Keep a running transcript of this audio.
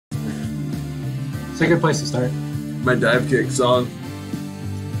a good place to start. My Divekick song.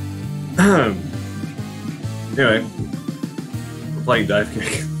 Anyway, we're playing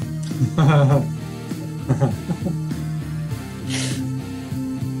Divekick.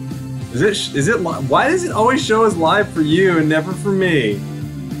 Is it live? Why does it always show us live for you and never for me?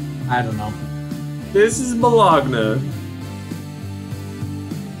 I don't know. This is Bologna.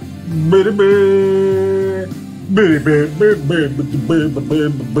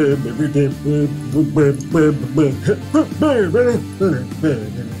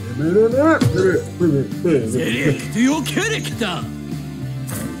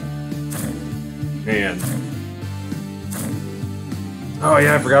 Man. Oh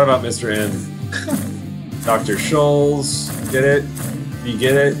yeah, I forgot about Mr. N. Dr. Scholes, get it? You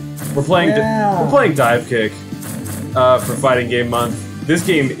get it? We're playing Divekick for Fighting Game Month. This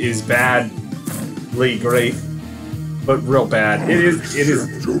game is badly great, but real bad. It is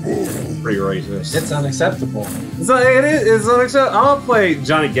pretty racist. It's unacceptable. It's unacceptable. I'm gonna play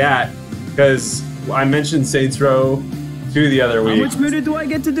Johnny Gat because I mentioned Saints Row 2 the other week. How much murder do I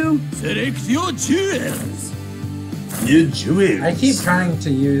get to do? Select your jewels. You Jewish. I keep trying to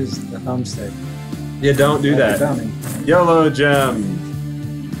use the thumbstick. Yeah, don't do that. YOLO gem.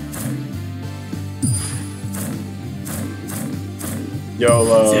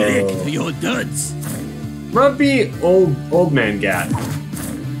 YOLO. Select your duds. Rumpy old man Gat.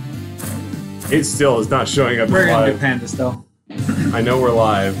 It still is not showing up. We're gonna do live. Panda still. I know we're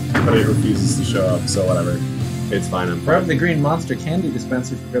live, but it refuses to show up, so whatever. It's fine. I'm Grab fine. the green monster candy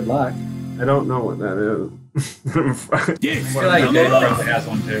dispenser for good luck. I don't know what that is. Yes, I feel like Dave probably has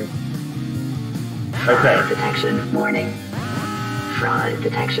one too. Okay. Fraud detection warning. Fraud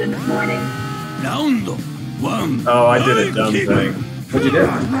detection warning. round one. Oh, I did a dumb thing. What'd you do?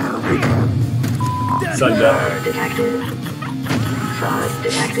 Sunned up. Fraud detected. Fraud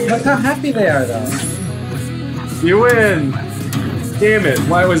detected. Look how happy they are though. You win! Damn it,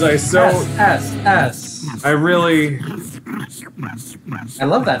 why was I so... S. I really... I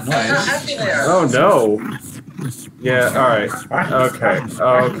love that noise. How happy they are. Oh no. Yeah, alright. Okay.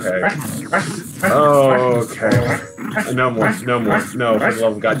 No more. No, for the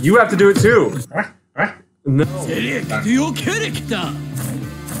love of God. You have to do it too! No. Select your character.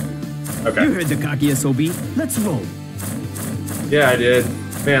 You Okay. heard the cocky SOB. Let's roll. Yeah, I did.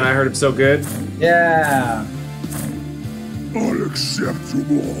 Man, I heard him so good. Yeah. Select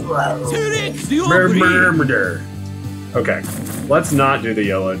your green. Murder. Okay. Let's not do the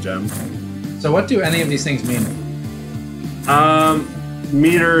yellow gem. So what do any of these things mean?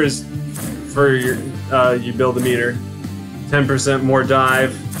 Meter is for your, you build a meter. 10% more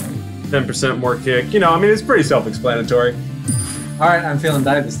dive, 10% more kick. You know, I mean, it's pretty self-explanatory. Alright, I'm feeling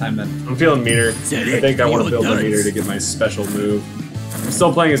dive this time then. I'm feeling meter. I think I want to build a meter to get my special move. I'm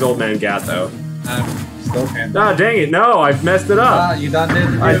still playing as Old Man Gat, though. Still can. Ah, dang it, no, I've messed it up. You done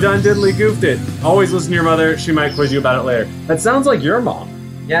did? I done diddly goofed it. Always listen to your mother, she might quiz you about it later. That sounds like your mom.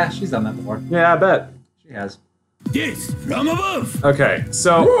 Yeah, she's done that before. Yeah, I bet. She has. Yes, from above. Okay,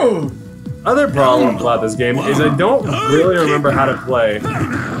 so... Whoa! Other problem about this game is I don't really remember how to play.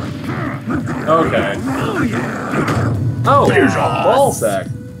 Okay. Oh, here's a ball sack.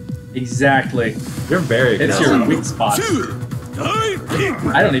 Exactly. You're very good. It's your weak spot. Dive kick.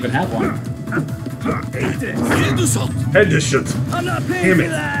 I don't even have one. Head shot. Head to shit. I'm not Damn paying it. for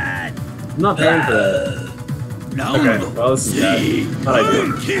that. I'm not paying for that. Round Okay, well this is bad. Thought I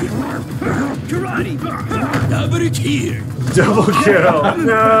did. kick. Karate. Double kill. Double kill.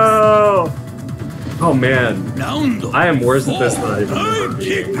 No. Oh man, Round I am worse at this than I even dive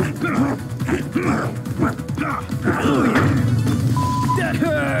kick. That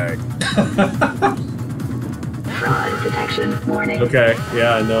hurt. Fraud detection warning. Okay,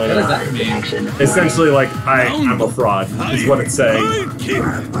 yeah, I know. What does that mean? Detection warning. Essentially, like I'm a fraud is what it's saying. Dive kick.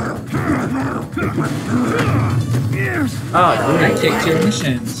 Ah, I dang. kicked your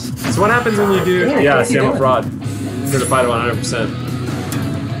missions. So what happens when you do? Yeah, what's he see, I'm a doing? fraud. Certified 100%.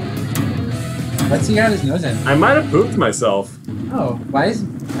 What's he got his nose in? I might have pooped myself. Oh, why is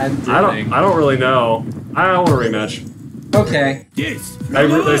I don't really know. I don't want to rematch. Okay. Yes,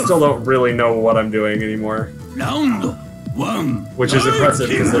 I still don't really know what I'm doing anymore, round one. which is impressive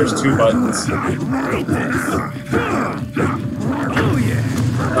because there's 2 buttons. Oh yeah.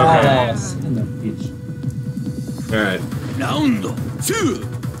 Okay. Oh, son of a bitch. All right. Round two.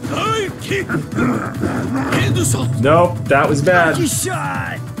 Dive kick. Head shot. Nope, that was bad.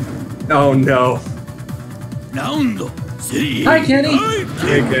 Shot. Oh no. Round three. Hi, Kenny. Dive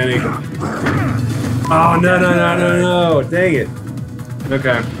Hey, kick. Kenny. Oh no. Dang it.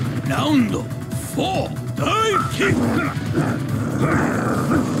 Okay. Round four. Dive kick.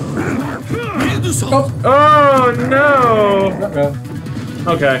 Head Oh, Oh no!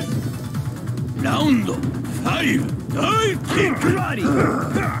 uh-oh. Okay. Round 5 dive kick. Karate.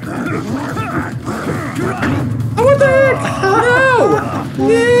 What the heck?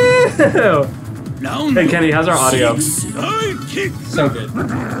 No! Round Hey Kenny, how's our audio? 6 dive kick. So good.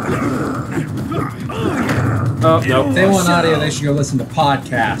 Oh, nope. If they want audio, they should go listen to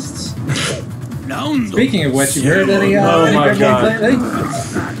podcasts. Round Speaking of which, you heard any, Oh any my good God. ones lately?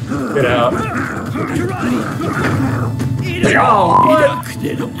 Get out. Karate. Oh, what?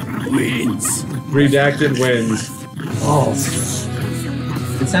 Redacted wins. Redacted wins. Oh.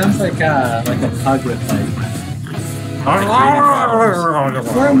 It sounds like a pug with like or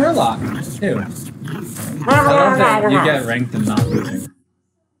a murloc too. I love that you get ranked and not losing.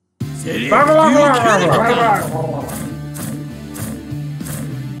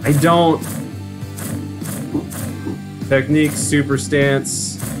 I don't. Technique, super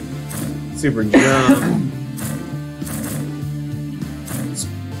stance, super jump.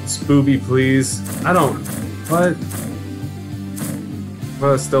 Spooby, please. I don't. What? I'm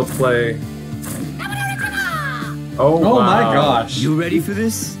gonna still play. Oh, Oh wow. my gosh. You ready for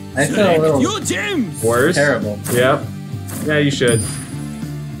this? I feel a little Your gems. Worse? terrible. Yep. Yeah, you should.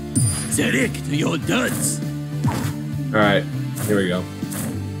 Select your duds. Alright, here we go.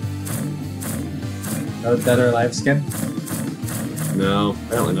 No dead or alive skin? No,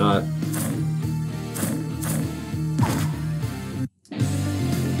 apparently not. Do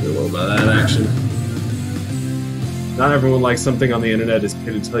a little bit of that action. Not everyone likes something on the internet is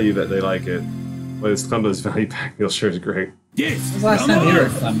here to tell you that they like it. But this Clumbo's value pack meal sure is great. Yes. When was the last time you were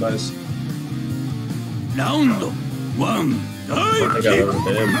at Flambos? Round 1 I dive got kick.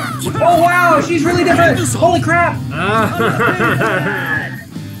 over him. Oh wow, she's really different! Holy crap!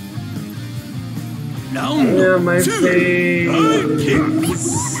 Round Yeah, my 2 face. dive kick.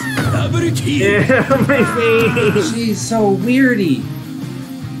 Double kill. Yeah, my face. She's so weirdy.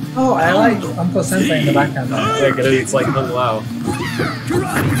 Oh, I like Uncle Sensei in the background. Yeah, because it's like Kung Lao.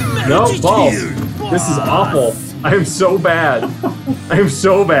 Karate. No, Magic balls. here. This is awful. I am so bad. I am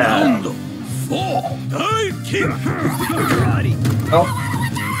so bad. Round 4 dive kick. Karate. Oh.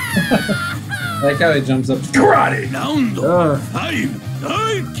 I like how he jumps up. Karate! Round Ugh. 5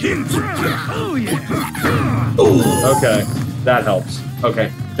 dive kick. Oh yeah. Okay, that helps. Okay.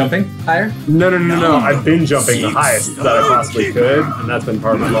 Jumping higher? No. I've been jumping the highest that I possibly could, and that's been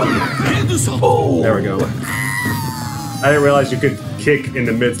part of my problem. There we go. I didn't realize you could kick in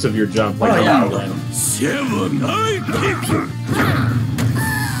the midst of your jump. Like, Oh, yeah. yeah. 7 dive kick.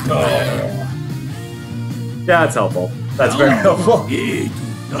 Yeah, that's helpful. That's very helpful. 8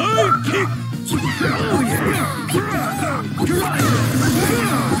 dive kick.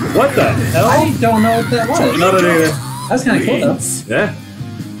 What the hell? I don't know what that was. Not either. That's kind of cool though. Yeah.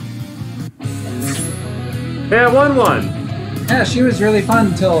 Hey, I won one. Yeah, she was really fun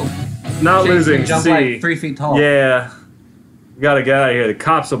until Not she losing. could jump C. like 3 feet tall. Yeah. We gotta get out of here. The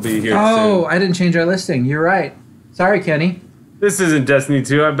cops will be here Oh, soon. I didn't change our listing. You're right. Sorry, Kenny. This isn't Destiny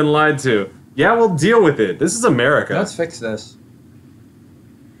 2. I've been lied to. Yeah, we'll deal with it. This is America. Let's fix this.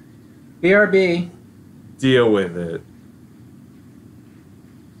 BRB. Deal with it.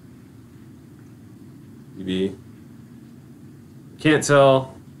 EB. Can't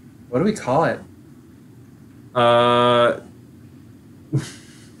tell. What do we call it? Dive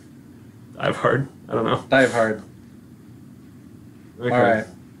hard. I don't know. Dive hard. Okay. Alright.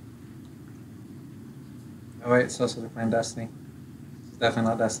 Oh wait, so they're playing Destiny. It's definitely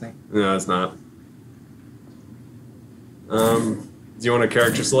not Destiny. No, it's not. Do you want a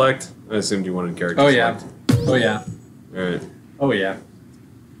character select? I assumed you wanted character Oh yeah. select. Oh yeah. Alright. Oh yeah.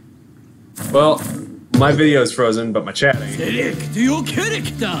 Well, my video is frozen, but my chat ain't. Select your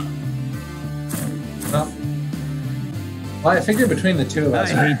character. Well, I figured between the two of I us,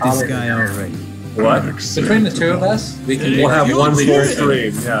 hate this guy already. What? Between the two of us, we can We'll have one full Yeah.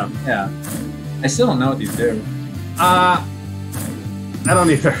 stream, yeah. Yeah. I still don't know what these do. I don't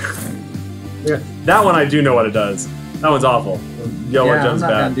either. Yeah, that one I do know what it does. That one's awful. Yo, yeah, it I'm jumps not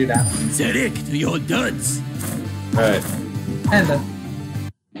gonna back. do that one. Select your duds. Alright. Panda.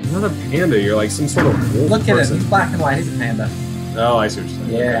 You're not a panda, you're like some sort of wolf Look at him. person. He's black and white. He's a panda. Oh, I see what you're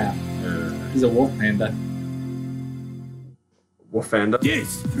saying. Yeah. Yeah. He's a wolf panda. Wolf panda?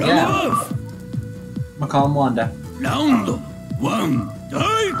 Yes, from Yeah. above. I'm gonna call him Wanda. Round 1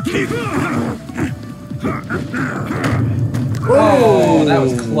 dive kick. Oh, that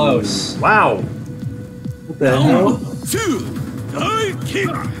was close. Wow. What the hell? Round 2 dive kick.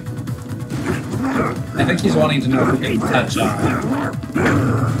 I think he's wanting to know if we can touch on.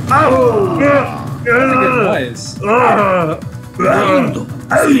 Oh! That's a good voice. Round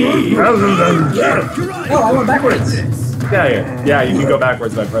Oh, I went backwards. Yeah, you can go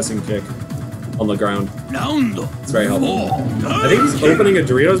backwards by pressing kick on the ground. It's very helpful. I think he's opening a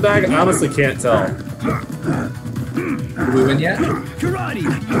Doritos bag. I honestly can't tell. Did we win yet?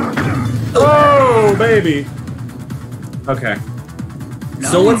 Oh, baby. Okay.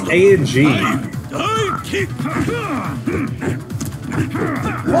 So what's A and G?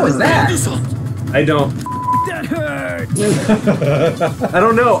 What was that? I don't. That hurts. I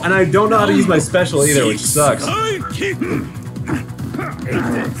don't know, and I don't know how to use my special either, which sucks. Okay.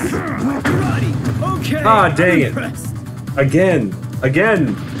 Ah, dang it. Again.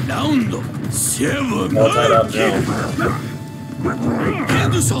 Round 7. All tied up now.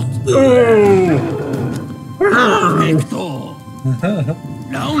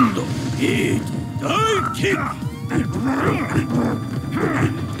 Round 8. Dive kick.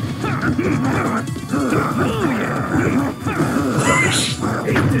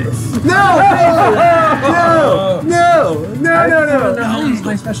 No! That's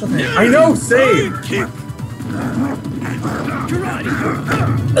my special thing. I know, same. Dive kick.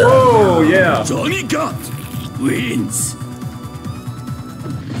 Oh, yeah. Johnny Gut wins.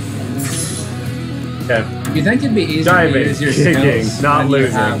 Okay. You think it'd be easier Diving, to use your kicking, skills not when you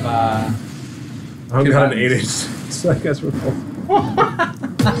losing. have, I don't Two got an buttons. 8-inch, so I guess we're both.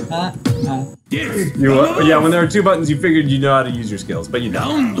 Yes. Yeah, when there are 2 buttons, you figured you know how to use your skills, but you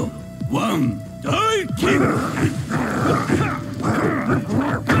don't. Round 1. Dive kick.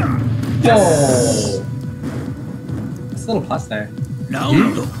 Oh! It's a little plus there. Round A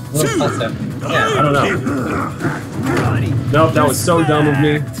little 2. plus there. Yeah. I don't know. Nope, that was so dumb of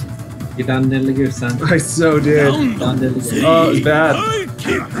me. You done diddly goose, son. I so did. Round Done diddly goose. 3. Oh, it was bad. Dive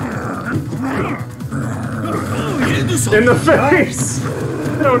kick. In the face! I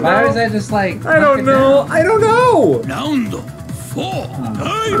don't Why was know. I just like... I don't know. I don't know. Round 4. I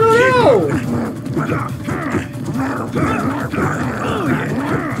Dive don't know.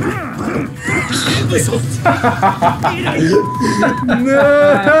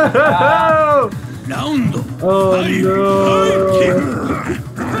 No! Round Oh 5. no!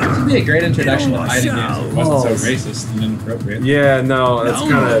 This would be a great introduction to fighting games if it wasn't Oh. so racist and inappropriate. Yeah, no, that's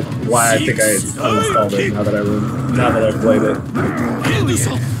kind of why I think I uninstalled it now that I've played it.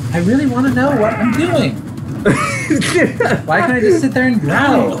 I really want to know what I'm doing. Why can't I just sit there and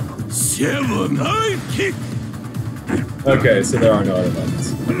growl? 7. Dive kick. Okay, so there are no other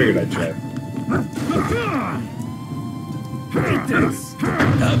buttons. I figured I'd check.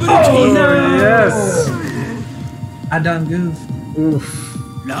 Oh no! Yes! I done goof.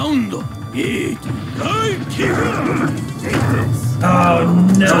 Oof. Round 8. Dive kick. Oh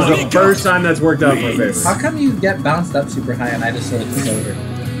That was the first time that's worked out in my favor. How come you get bounced up super high and I just sort of took over?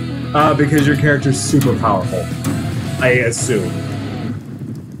 Because your character's super powerful. I assume.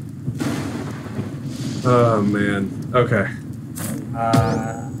 Oh man. Okay.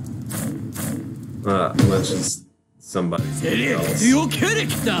 Let's just somebody else. Your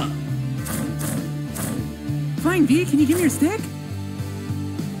character. Flying V, can you give me your stick?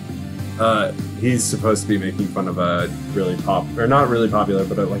 He's supposed to be making fun of a really not really popular,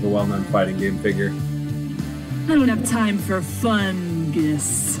 but like a well-known fighting game figure. I don't have time for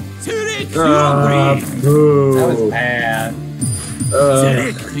fungus. Select Boo. That was bad.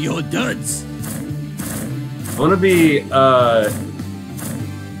 Select your duds. I want to be, oh,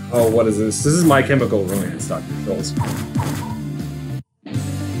 what is this? This is My Chemical Romance, Dr. Scholes.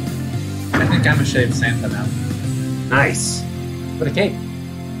 I think I'm a shaved Santa now. Nice. With a cape.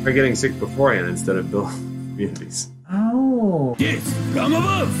 We're getting sick beforehand instead of build communities. Oh. Yes, from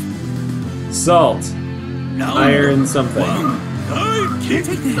above. Salt. Round Iron something. 1. Dive kick.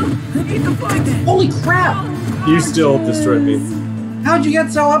 Take that. Holy crap! You still destroyed me. How'd you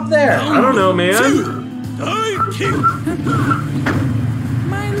get so up there? I don't know, man. 2. Dive kick.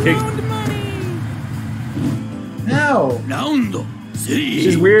 My Kick. loaned money. No. Round 3.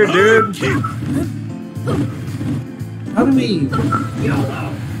 She's weird, dude. Dive kick. How do we...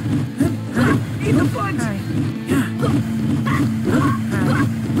 Eat the fudge.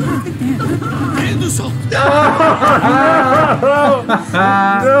 And the salt.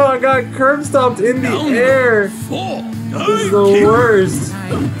 No, I got curb stomped in the Round air. 4. This is Dive the kick. worst.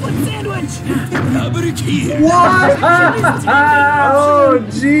 Foot sandwich. Double kick. What? Oh,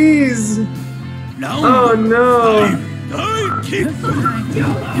 jeez. Round Oh, no. 5. Dive kick.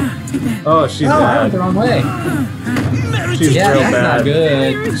 Oh, she's Oh, I went the bad. wrong way. She's Yeah, real that's bad. not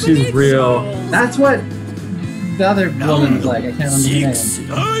good. She's real. That's what the other woman was like. I can't remember her 6. name.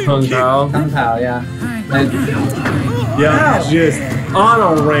 Dive Hung kick. Pao. Kung Pao, yeah. And Yeah, just on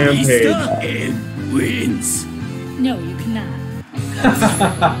a rampage. Mr. N wins. No, you cannot.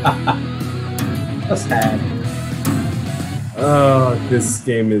 So sad. Oh, this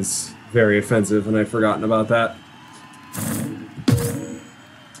game is very offensive, and I've forgotten about that.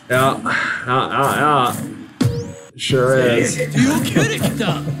 Yeah. Sure is.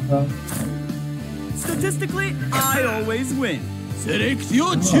 Statistically, I always win. Select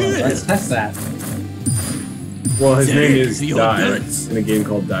your Let's choice. test that. Well, his name is Your Dive guts. in a game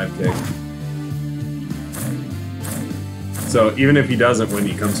called Divekick. So even if he doesn't win,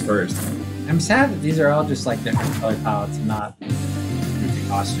 he comes first. I'm sad that these are all just like different color palettes and not goofy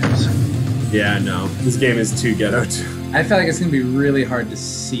costumes. Yeah, no. This game is too ghetto. I feel like it's gonna be really hard to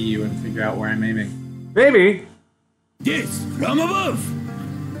see you and figure out where I'm aiming. Maybe. This from above.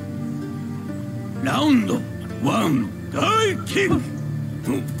 Round 1. Dive kick. End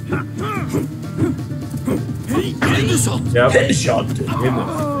the shot. Yep. Headshot. In the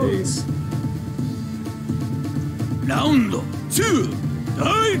face. Round 2.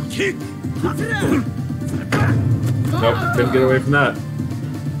 Dive kick. Nope, couldn't get away from that.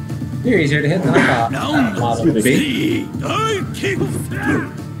 You're easier to hit than I thought. Round Model to be. 3. Dive kick.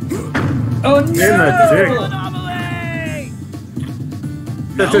 Oh In the dick.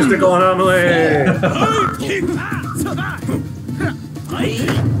 no! Statistical anomaly. Dive kick.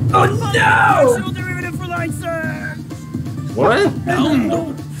 Oh no! Derivative for line search. What? Round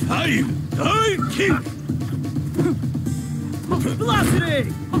 5. Dive kick. Velocity.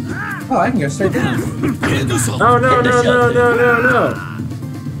 Oh, I can go straight down. End the shot. Oh no no no no no no!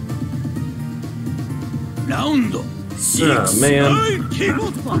 Round 6. Oh, man. Dive kick.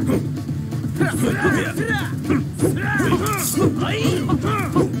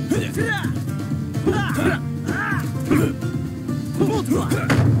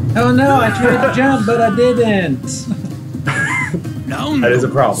 Oh no, I tried to jump, but I didn't. Round That is a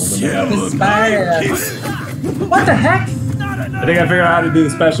problem. When you have This is it. bad. What the heck? I think I figured out how to do the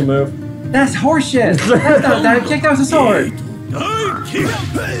special move. That's horseshit. That's not a dive kick, that was a sword. Dive kick.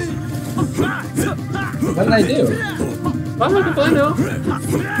 What did I do? I'm looking for no.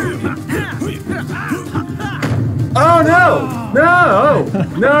 Oh no! No!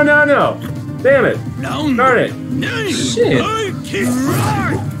 No no no! Damn it! Round Darn it! 9. Shit. Dive kick.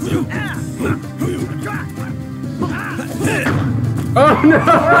 Oh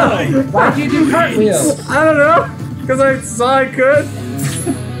no! Why'd you do cartwheels? I don't know, because I saw I could.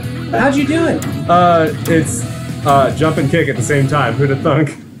 How'd you do it? It's jump and kick at the same time. Who'd have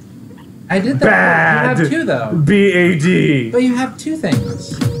thunk? I did that. Bad. You have two though. BAD. But you have two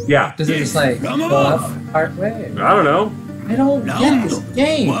things. Yeah. Does it just like go up part way? I don't know. I don't get this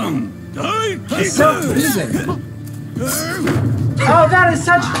game. 1. Dive kick. It's so confusing. Oh, that is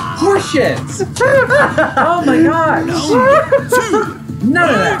such horseshit! Oh my gosh! None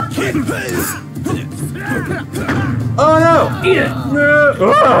of that. Oh no! Eat it! No!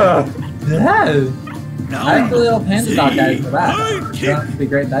 Ah! Yeah. I like the little panda dog guys in the back. They don't have to be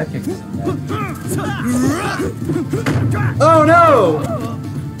great dive kickers. Oh no!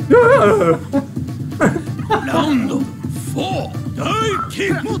 Round 4. Dive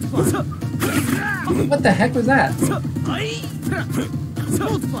kick. What the heck was that?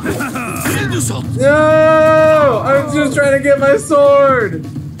 End the shot. No! I'm just trying to get my sword.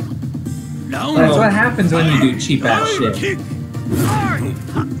 Round That's what happens when you do cheap ass dive shit. kick.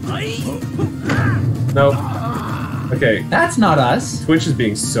 Nope. Okay. That's not us. Twitch is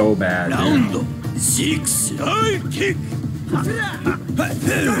being so bad. Dude. Round 6. Dive kick.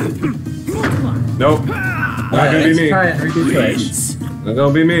 Nope. Not gonna be Let's me. try it and redo Twitch. Not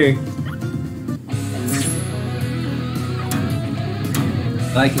gonna be me.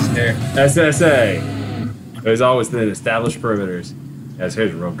 I like his hair. SSA. There's always within established perimeters. Yeah, his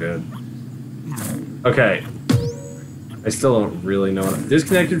hair's real good. Okay. I still don't really know.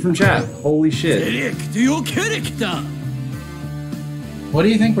 Disconnected from chat. Holy shit. Select your character. What do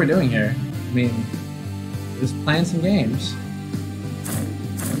you think we're doing here? I mean, we're just playing some games.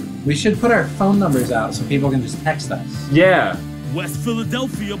 We should put our phone numbers out so people can just text us. Yeah. West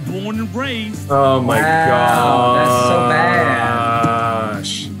Philadelphia, born and raised. Oh my Wow, that's so god.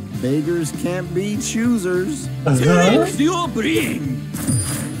 Gosh. Beggars can't be choosers. Select your brain.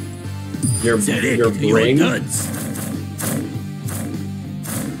 Your Select brain. your guts.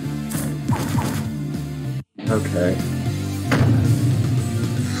 Okay.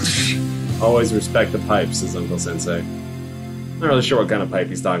 Always respect the pipe, says Uncle Sensei. Not really sure what kind of pipe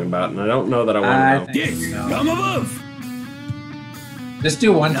he's talking about, and I don't know that I want to know. This from above. Just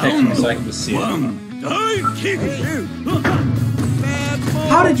do one trick for me so I can just see it. 1. Dive kick.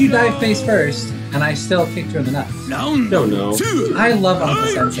 How did you dive face first and I still kicked you in the nuts? Round Don't know. 2. I love Uncle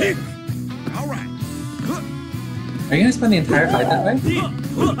Dive Sensei. kick. All right. Are you gonna spend the entire fight that way? I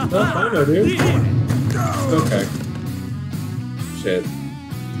know, dude. Okay. Shit.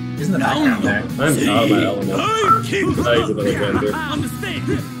 He's in the background there. I'm out of my element. Oh, he's a little bit, dude. Understand.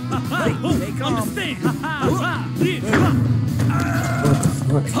 Understand.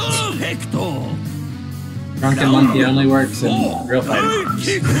 Perfecto. Drunken Monkey only works in real fighting.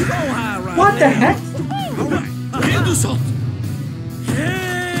 What the heck? Headshot.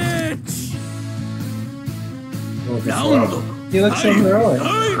 Down. He looks so heroic.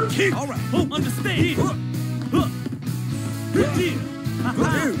 Alright, understand.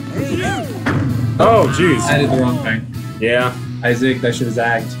 Oh, jeez. I did the wrong thing. Yeah. I zigged, I should have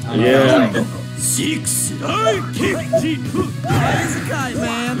zagged. I don't know, Yeah. I like it. 6. Easy guy,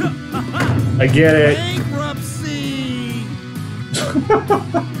 man. I get it. Bankruptcy.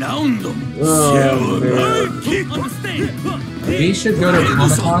 Round. Oh, man. Understand. We should go to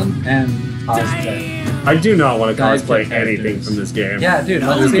Comic-Con and cosplay. I do not want to Guys, cosplay get anything characters. from this game. Yeah, dude, This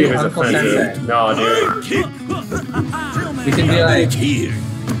let's game be is Uncle offensive. Sensei. No, dude. We can be like, Here.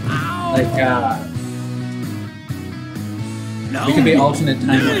 we can be alternate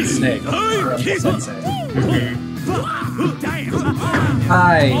timeline Snake for Uncle Sensei.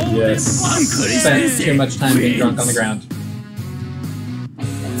 Hi. Yes. Spent too much time being drunk on the ground.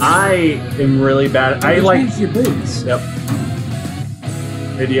 I am really bad. I Which like. means your boots. Yep.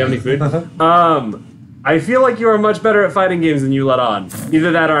 Hey, do you have any food? I feel like you are much better at fighting games than you let on. Either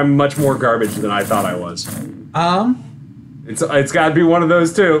that or I'm much more garbage than I thought I was. It's gotta be one of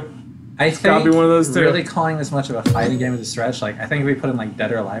those two. I It's gotta think be one of those two. really calling this much of a fighting game is a stretch. Like, I think if we put in like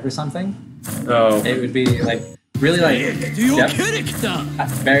Dead or Alive or something, Oh. it would be like really like Your depth, character.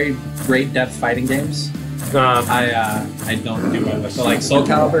 very great depth fighting games. I don't do well with. So like Soul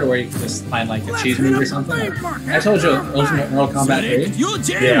Calibur, where you can just find like a cheese move or something. Like, I told you, Ultimate Mortal Kombat 3. Your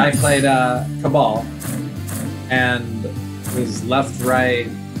jam. Yeah. I played Cabal, and it was left, right,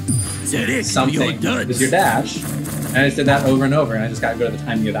 something with your dash. And I just did that over and over, and I just got good at the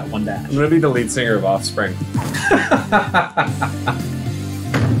timing of that one dash. I'm gonna be the lead singer of Offspring.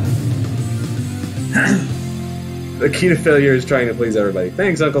 The key to failure is trying to please everybody.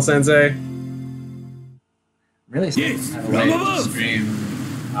 Thanks, Uncle Sensei. Really Yes, have a way from to above. stream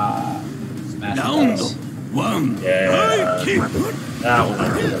Smash Down. Bros. 1. Yeah. That one I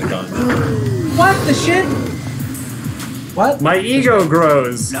could have done. What the shit? What? My ego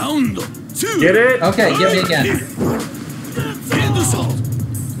grows. Round. 2. Get it? Okay, give me again.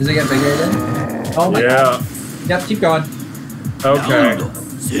 Headshot. Does it get bigger again? Oh my god. Yeah. Yep, keep going. Okay.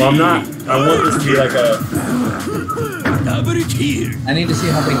 Well, I'm not. I want this to be like a. Double tier. I need to see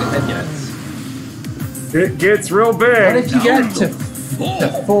how big the head gets. It gets real What big. if you get to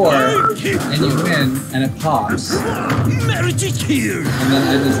 4 and you win and it pops? Magic here. And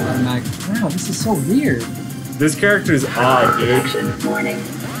then I'm like, wow, this is so weird. This character's odd, dude. Detection warning.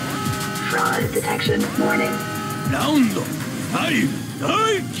 Fraud detection warning. Round.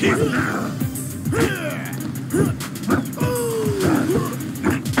 5. Kick.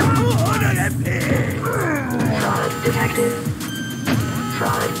 Fraud detected.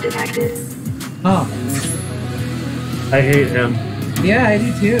 Fraud detected. Oh, I hate him. yeah, I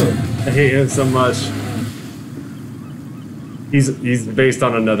do too. I hate him so much. He's based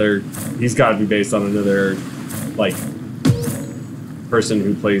on another. He's got to be based on another, like, person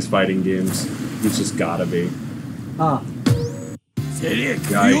who plays fighting games. He's just gotta be. Oh, Select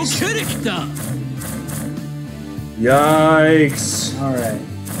Yikes. your character. Yikes! all right.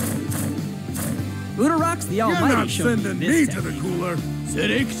 Buddha Rock's the almighty show. cooler.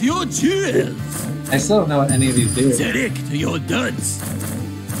 Select your jewels. I still don't know what any of these do. Select your duds.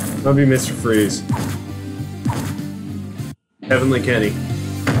 I'll be Mr. Freeze. Heavenly Kenny.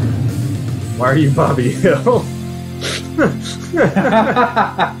 Why are you Bobby Hill?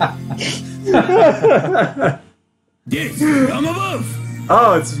 Yes, from above.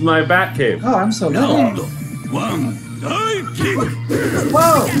 Oh, it's my bat cave. Oh, I'm so Round. good. 1. Kick.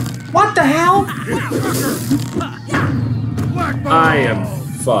 Whoa! What the hell? I am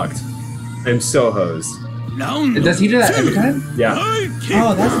fucked. I'm so hosed. Round. Does he do that every time? Yeah.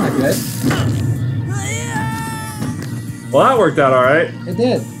 Oh, that's not good. Well, that worked out alright. It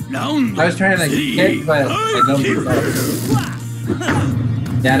did. Round. I was trying to kick, but I don't do that.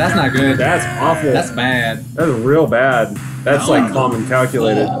 Yeah, that's not good. That's awful. That's bad. That's real bad. That's like calm and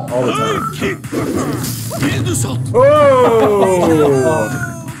calculated all the time. Headshot. Oh!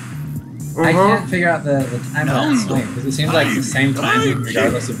 I can't figure out the time of that swing because it seems like it's the same timing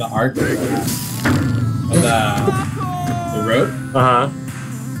regardless of the arc of the road. Uh-huh.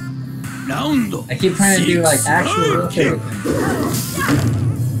 Round. I keep trying to do like actual real favorite things.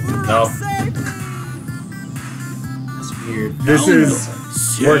 No. weird. This is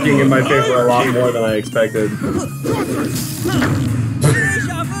working in my favor a lot more than I expected.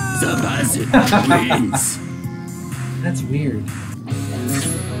 The Basit wins. That's weird.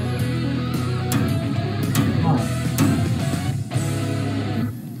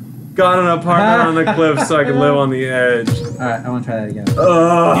 Got an apartment on the cliff so I can live on the edge. Alright, I want to try that again.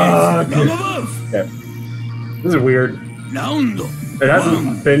 From above. Okay. This is weird. Round. It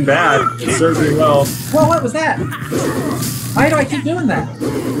hasn't been bad. It serves me well. Whoa, what was that? Why do I keep doing that?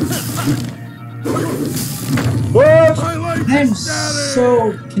 What? I'm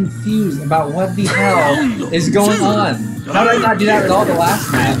so confused about what the hell is going on. How did I not do that with all the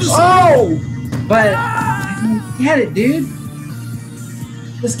last match? Oh! But I don't get it, dude.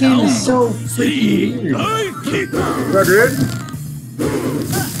 This game is so freaking weird. Roger.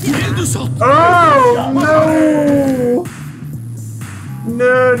 Oh no!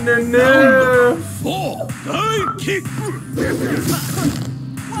 No, no, no!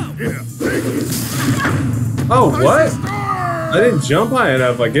 Oh, what? I didn't jump high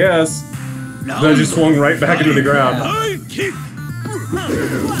enough, I guess. I just swung right back into the ground.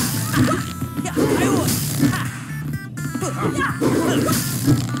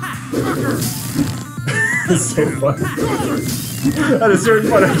 It's so fun. At a certain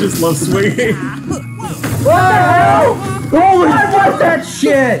point, I just love swinging. Whoa! Holy what that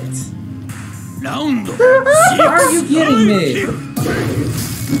shit? Are you kidding me?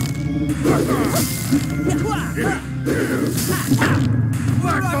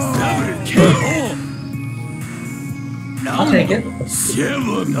 I'll take it.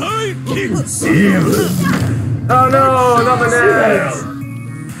 Oh no, not my nads!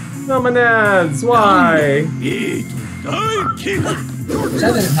 Not my nads, why?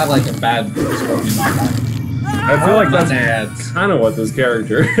 That didn't have like a bad scorpion knockback. I feel like that's nads. kind of what this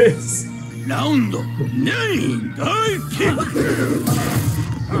character is.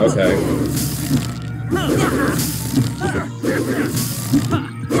 Okay.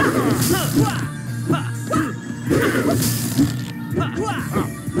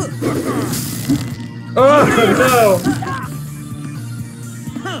 Oh no!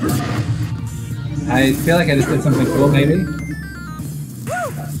 I feel like I just did something cool, maybe.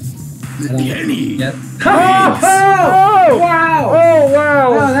 I don't get. Oh! Wow! Oh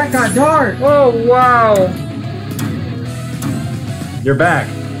wow! Oh, that got dark. Oh wow! You're back.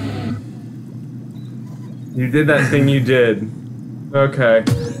 You did that thing you did. Okay.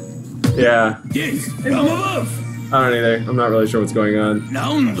 Yeah. From above. I don't either. I'm not really sure what's going on.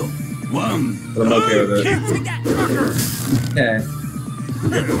 Round. One. But I'm okay with it. Okay.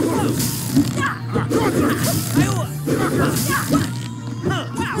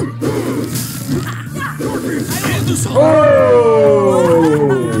 Oh!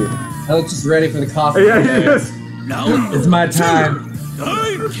 I was just ready for the coffee. Yeah, yes. It's my time.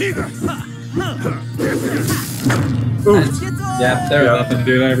 Ooh. Yeah, there was nothing to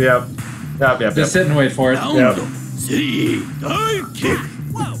do there. Yep. Yep. Just sit and wait for it. Yep.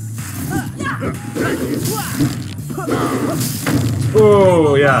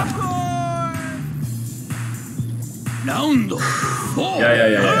 Oh yeah. Yeah.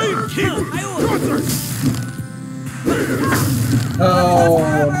 Oh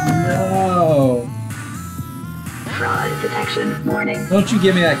no! Fraud detection warning. Don't you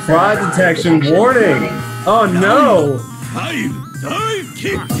give me that Fraud crap. detection warning. Oh no.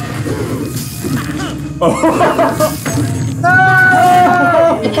 Oh,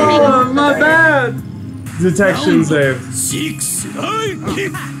 my bad. Detection save. 6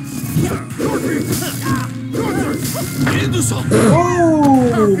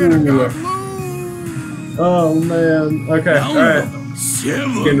 Oh man. Okay. All right. It's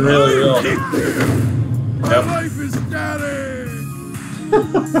getting really real. Yep.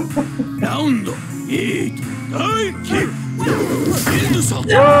 Round 8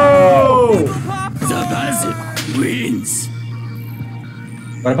 Whoa! The Basit wins.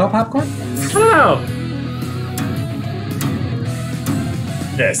 What about popcorn? Oh.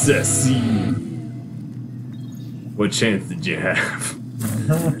 SSC. What chance did you have?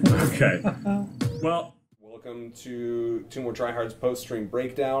 Okay. Well, welcome to Two More Tryhards post-stream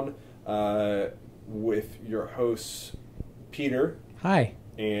breakdown with your hosts Peter. Hi.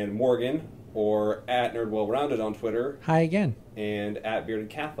 And Morgan, or at NerdWellRounded on Twitter. Hi again. And at Bearded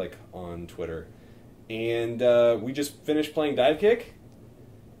Catholic on Twitter. And we just finished playing Divekick.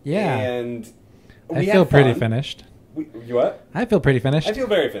 Yeah. And I feel pretty finished. You what? I feel pretty finished. I feel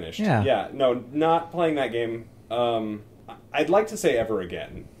very finished. Yeah. Yeah. No, not playing that game. I'd like to say ever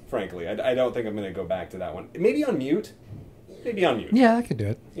again, frankly. I don't think I'm going to go back to that one. Maybe on mute. Yeah, I could do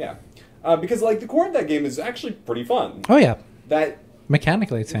it. Yeah. Because like the core of that game is actually pretty fun. Oh yeah. That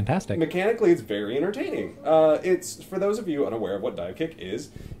Mechanically, it's fantastic. Mechanically, it's very entertaining. It's for those of you unaware of what Divekick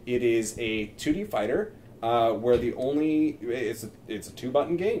is. It is a 2D fighter where it's a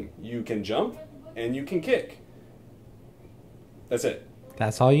 2-button game. You can jump and you can kick. That's it.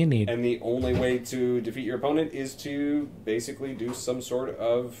 That's all you need. And the only way to defeat your opponent is to basically do some sort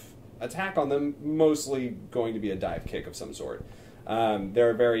of attack on them. Mostly going to be a dive kick of some sort. There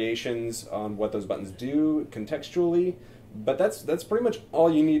are variations on what those buttons do contextually. But that's pretty much all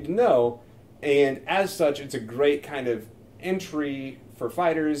you need to know, and as such, it's a great kind of entry for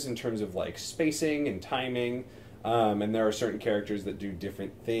fighters in terms of like spacing and timing, and there are certain characters that do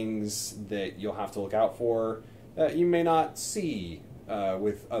different things that you'll have to look out for that you may not see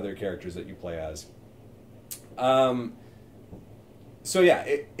with other characters that you play as. So yeah,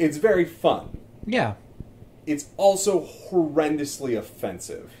 it's very fun. Yeah. It's also horrendously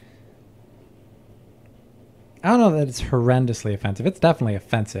offensive. I don't know that it's horrendously offensive. It's definitely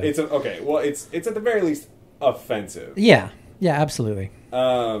offensive. It's okay. Well, it's at the very least offensive. Yeah. Yeah, absolutely.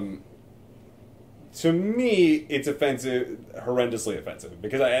 To me, it's offensive, horrendously offensive,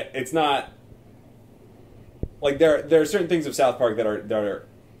 because it's not like there are certain things of South Park that are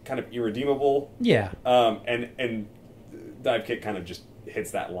kind of irredeemable. Yeah. And Divekick kind of just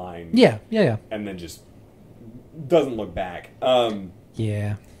hits that line. Yeah. Yeah. Yeah. And then just doesn't look back.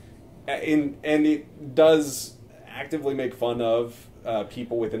 Yeah. And it does actively make fun of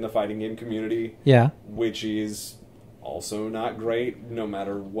people within the fighting game community. Yeah. Which is also not great, no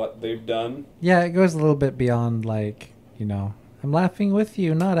matter what they've done. Yeah, it goes a little bit beyond, like, I'm laughing with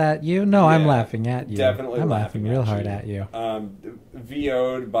you, not at you. No, I'm laughing at you. Definitely I'm laughing real hard you. at you.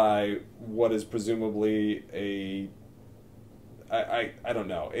 VO'd by what is presumably I don't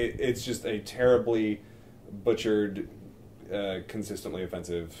know. It's just a terribly butchered, consistently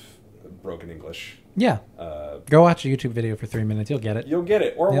offensive, broken English. Yeah. Go watch a YouTube video for 3 minutes. You'll get it. You'll get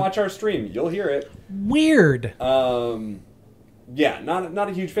it. Or watch our stream. You'll hear it. Weird. Yeah, not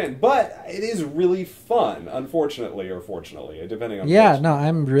a huge fan. But it is really fun, unfortunately or fortunately, depending on Yeah, which. no,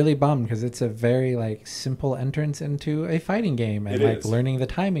 I'm really bummed because it's a very, like, simple entrance into a fighting game. And, It is. learning the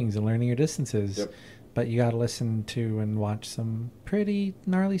timings and learning your distances. Yep. But you got to listen to and watch some pretty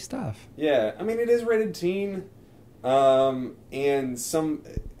gnarly stuff. Yeah, I mean, it is rated teen. And some...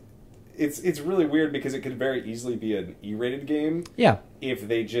 It's really weird because it could very easily be an E-rated game. Yeah. If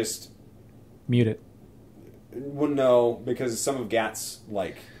they just... Mute it. Well, no, because some of Gat's,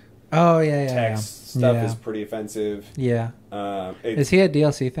 like... Oh, yeah. Text stuff is pretty offensive. Yeah. Is he a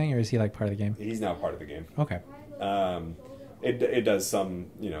DLC thing or is he, like, part of the game? He's now part of the game. Okay. It does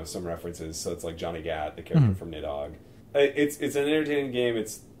some references, so it's like Johnny Gat, the character from Nidhogg. It's an entertaining game.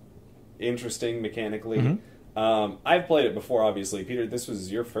 It's interesting mechanically. I've played it before, obviously. Peter, this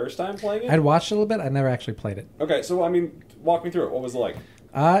was your first time playing it? I'd watched a little bit. I never actually played it. Okay, so, I mean, walk me through it. What was it like?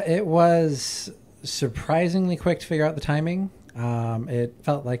 It was surprisingly quick to figure out the timing. It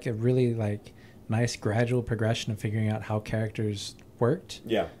felt like a really, like, nice gradual progression of figuring out how characters worked.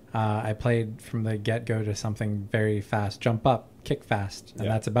 Yeah. I played from the get-go to something very fast. Jump up, kick fast, and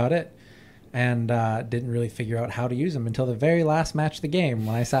that's about it. And didn't really figure out how to use them until the very last match of the game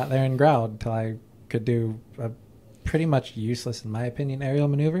when I sat there and growled till I could do a pretty much useless, in my opinion, aerial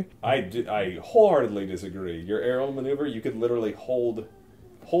maneuver. I wholeheartedly disagree. Your aerial maneuver, you could literally hold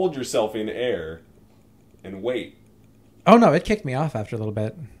yourself in air and wait. Oh, no, it kicked me off after a little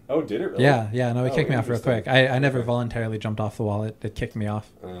bit. Oh, did it really? Yeah, no, it kicked me off real quick. I never voluntarily jumped off the wall. It kicked me off.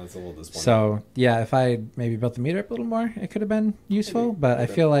 That's a little disappointing. So, yeah, if I maybe built the meter up a little more, it could have been useful. But I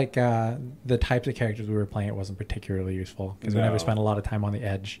feel like the types of characters we were playing, it wasn't particularly useful because we never spent a lot of time on the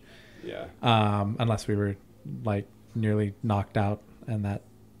edge. Yeah. Unless we were, like, nearly knocked out and that,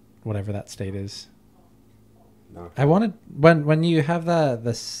 whatever that state is. I wanted, when you have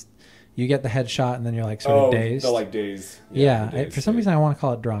you get the headshot and then you're, like, sort of dazed. The, like, daze. Yeah, for some reason I want to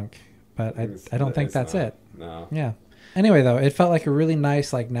call it drunk, but I don't think that's it. No. Yeah. Anyway, though, it felt like a really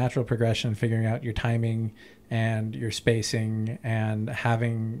nice, like, natural progression, figuring out your timing and your spacing and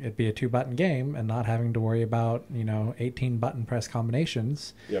having it be a 2-button game and not having to worry about, 18 button press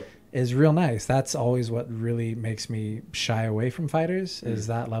combinations. Yep. Is real nice. That's always what really makes me shy away from fighters is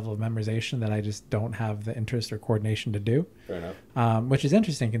that level of memorization that I just don't have the interest or coordination to do. Fair enough. Which is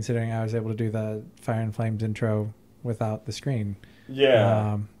interesting considering I was able to do the Fire and Flames intro without the screen.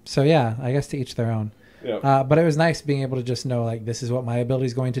 Yeah. So yeah, I guess to each their own. Yep. But it was nice being able to just know, like, this is what my ability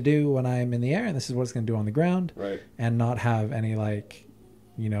is going to do when I'm in the air and this is what it's going to do on the ground. Right. And not have any, like,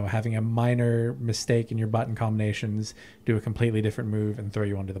 having a minor mistake in your button combinations, do a completely different move and throw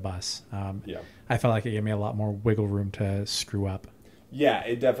you under the bus. Yeah. I felt like it gave me a lot more wiggle room to screw up. Yeah,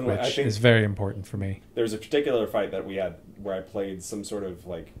 it definitely. which I think is very important for me. there's a particular fight that we had where I played some sort of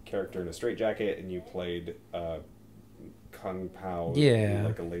like character in a straitjacket, and you played Kung Pao. Yeah.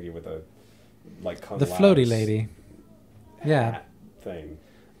 Like a lady with a like Kung The Lao's floaty lady. Yeah. hat thing.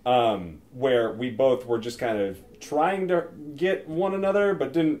 Where we both were just kind of trying to get one another,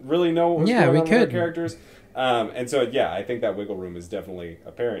 but didn't really know what was going on with our characters. And so, yeah, I think that wiggle room is definitely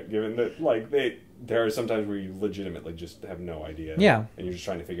apparent, given that like there are some times where you legitimately just have no idea. Yeah. And you're just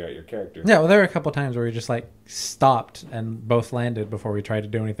trying to figure out your character. Yeah, well, there were a couple times where we just like stopped and both landed before we tried to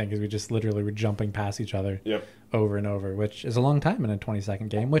do anything because we just literally were jumping past each other over and over, which is a long time in a 20-second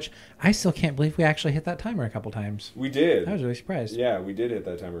game, which I still can't believe we actually hit that timer a couple times. We did. I was really surprised. Yeah, we did hit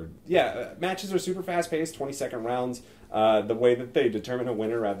that timer. Yeah, matches are super fast-paced, 20-second rounds. The way that they determine a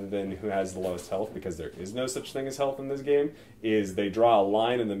winner rather than who has the lowest health, because there is no such thing as health in this game, is they draw a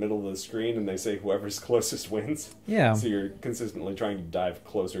line in the middle of the screen and they say whoever's closest wins. Yeah. So you're consistently trying to dive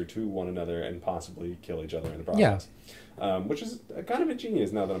closer to one another and possibly kill each other in the process. Yeah. Which is kind of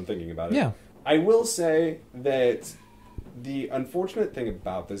ingenious now that I'm thinking about it. Yeah. I will say that the unfortunate thing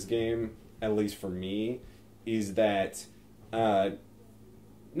about this game, at least for me, is that not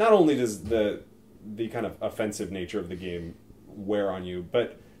only does the kind of offensive nature of the game wear on you,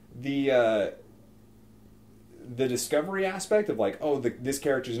 but the discovery aspect of like, oh, this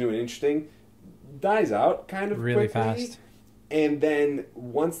character's new and interesting dies out kind of really quickly. fast. And then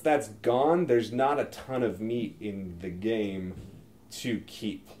once that's gone, there's not a ton of meat in the game to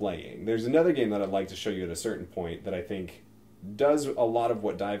keep playing. There's another game that I'd like to show you at a certain point that I think does a lot of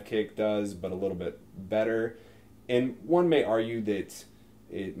what Divekick does, but a little bit better. And one may argue that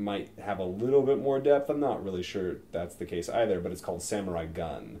it might have a little bit more depth. I'm not really sure that's the case either, but it's called Samurai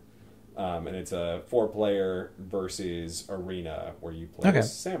Gun. And it's a 4-player versus arena where you play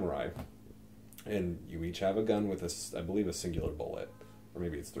as samurai. And you each have a gun with, I believe, a singular bullet. Or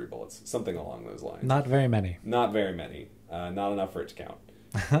maybe it's 3 bullets. Something along those lines. Not very many. Not very many. Not enough for it to count.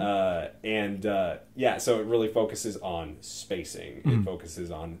 Yeah, so it really focuses on spacing. It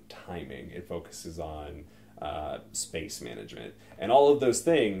focuses on timing. It focuses on space management. And all of those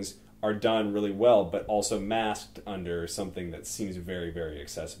things are done really well, but also masked under something that seems very, very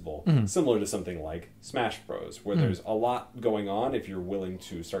accessible. Similar to something like Smash Bros, where there's a lot going on if you're willing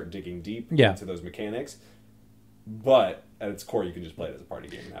to start digging deep into those mechanics. But at its core, you can just play it as a party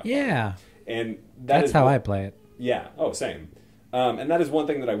game and have fun. And that's how I play it. Yeah. Oh, same. And that is one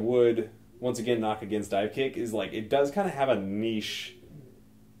thing that I would, once again, knock against Divekick, is like it does kind of have a niche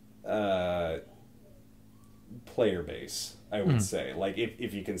player base, I would say. Like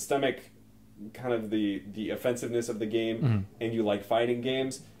if you can stomach kind of the offensiveness of the game and you like fighting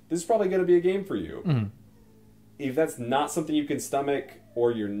games, this is probably going to be a game for you. If that's not something you can stomach,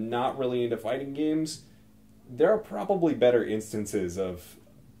 or you're not really into fighting games, there are probably better instances of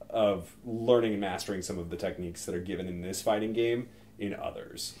learning and mastering some of the techniques that are given in this fighting game in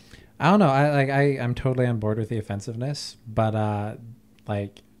others. I don't know. I'm totally on board with the offensiveness, but I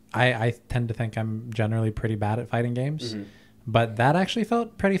tend to think I'm generally pretty bad at fighting games. But that actually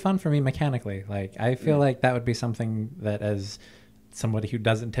felt pretty fun for me mechanically. Like I feel like that would be something that, as somebody who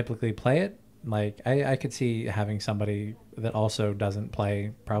doesn't typically play it, like I could see having somebody that also doesn't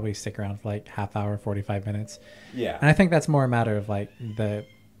play probably stick around for like half hour, 45 minutes. Yeah. And I think that's more a matter of like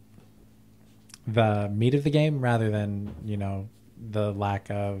the meat of the game rather than, you know, the lack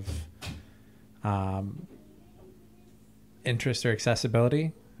of interest or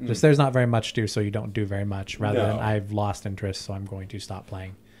accessibility. Just there's not very much to do, so you don't do very much, rather than I've lost interest, so I'm going to stop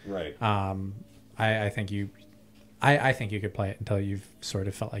playing. Right. I think you could play it until you've sort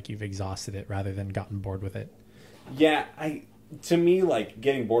of felt like you've exhausted it rather than gotten bored with it. Yeah, to me, like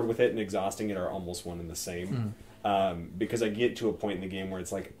getting bored with it and exhausting it are almost one and the same. Because I get to a point in the game where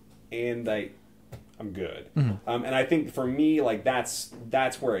it's like, and I'm good. And I think for me, like that's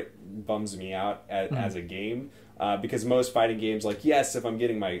where it bums me out as a game. Because most fighting games, like, yes, if I'm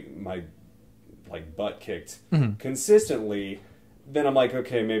getting my like butt kicked consistently, then I'm like,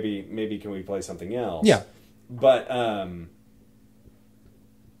 okay, maybe can we play something else? Yeah. But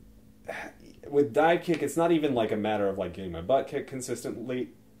with Divekick, it's not even like a matter of like getting my butt kicked consistently.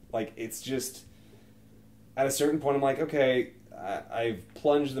 Like it's just at a certain point, I'm like, okay, I've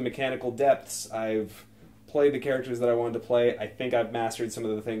plunged the mechanical depths. I've played the characters that I wanted to play. I think I've mastered some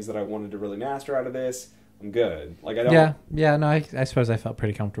of the things that I wanted to really master out of this. I'm good. Like I don't. Yeah. No, I suppose I felt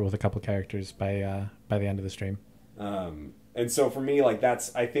pretty comfortable with a couple characters by the end of the stream. And so for me, like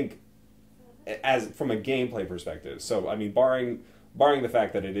that's, I think, as from a gameplay perspective. So I mean, barring the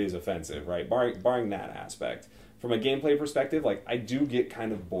fact that it is offensive, right? Barring that aspect, from a gameplay perspective, like I do get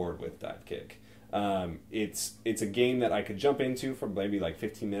kind of bored with Divekick. It's a game that I could jump into for maybe like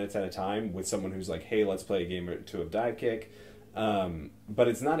 15 minutes at a time with someone who's like, hey, let's play a game or two of Divekick. But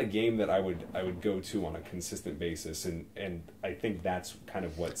it's not a game that I would go to on a consistent basis, and I think that's kind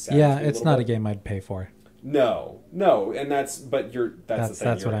of what saddens me it's not a game I'd pay for. No, and that's the thing.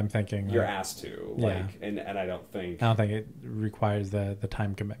 That's what I'm thinking. You're asked to, and I don't think it requires the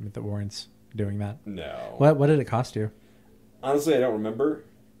time commitment that warrants doing that. No. What did it cost you? Honestly, I don't remember.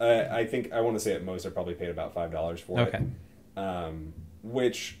 I think I want to say at most I probably paid about $5 for it. Okay.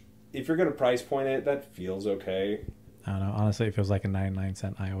 Which, if you're going to price point it, that feels okay. I don't know. Honestly, it feels like a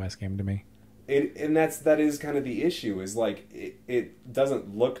 99-cent iOS game to me. That is kind of the issue. Is like it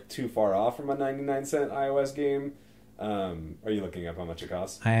doesn't look too far off from a 99-cent iOS game. Are you looking up how much it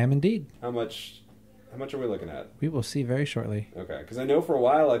costs? I am indeed. How much are we looking at? We will see very shortly. Okay, because I know for a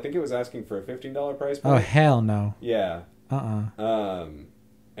while I think it was asking for a $15 price point. Oh hell no. Yeah. Uh-uh.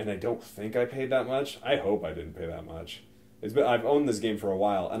 And I don't think I paid that much. I hope I didn't pay that much. I've owned this game for a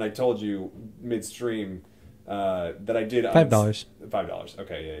while, and I told you midstream that I did $5. $5.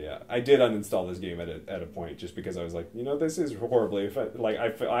 Okay, yeah. I did uninstall this game at a point just because I was like, this is horribly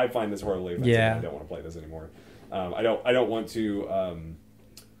I find this horribly offensive. Yeah. And I don't want to play this anymore. I don't want to.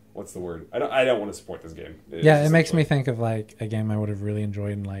 What's the word? I don't want to support this game. It makes me think of like a game I would have really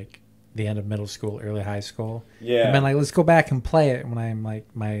enjoyed in like the end of middle school, early high school. Yeah. And then like, let's go back and play it when I'm like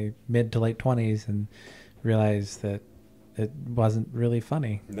my mid to late 20s and realize that it wasn't really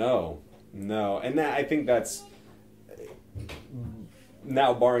funny. No. And I think that's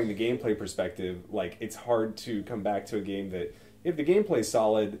now barring the gameplay perspective, like it's hard to come back to a game that if the gameplay's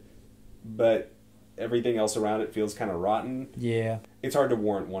solid, but everything else around it feels kind of rotten. Yeah. It's hard to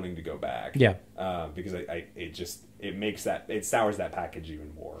warrant wanting to go back. Yeah. Because it sours that package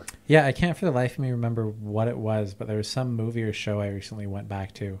even more. Yeah, I can't for the life of me remember what it was, but there was some movie or show I recently went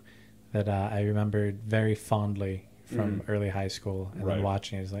back to that I remembered very fondly from early high school, and then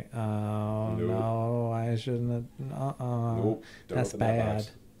watching it was like, oh no, I shouldn't have. Nope, that's bad.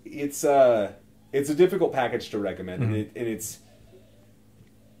 It's a difficult package to recommend, and it's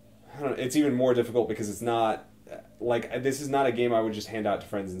I don't know, it's even more difficult because it's not like this is not a game I would just hand out to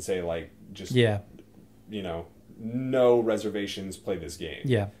friends and say like just no reservations, play this game.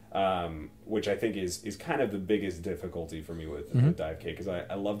 Yeah. Which I think is kind of the biggest difficulty for me with Divekick, because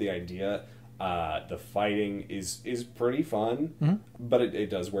I love the idea. The fighting is pretty fun, but it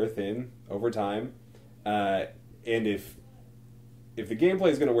does wear thin over time. And if the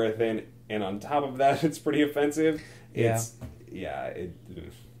gameplay is going to wear thin, and on top of that it's pretty offensive,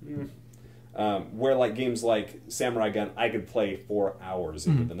 where like games like Samurai Gun I could play for hours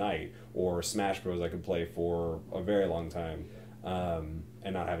into the night, or Smash Bros I could play for a very long time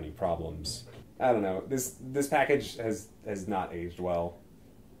and not have any problems. I don't know. This package has not aged well.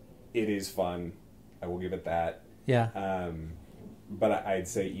 It is fun. I will give it that. Yeah. But I'd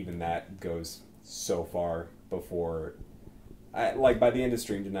say even that goes so far before. Like by the end of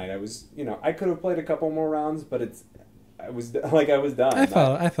stream tonight, I was I could have played a couple more rounds, but I was done.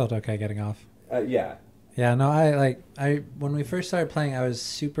 I felt okay getting off. Yeah. Yeah. No, I when we first started playing, I was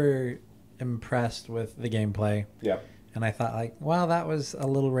super impressed with the gameplay. Yeah. And I thought like, wow, that was a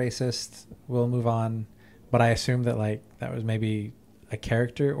little racist. We'll move on. But I assumed that like that was maybe a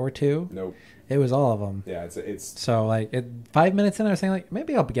character or two. Nope. It was all of them. Yeah, it's so like 5 minutes in, I was saying like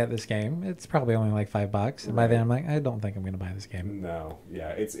maybe I'll get this game. It's probably only like $5, and by then I'm like, I don't think I'm going to buy this game. No, yeah,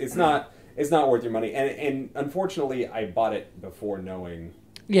 it's not worth your money, and unfortunately I bought it before knowing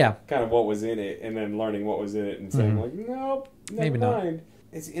kind of what was in it, and then learning what was in it and saying like nope, never mind. Not.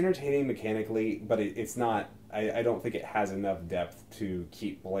 It's entertaining mechanically, but it's not. I don't think it has enough depth to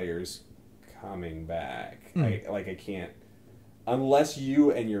keep players coming back. I can't. Unless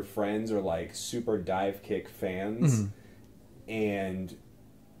you and your friends are like super Divekick fans and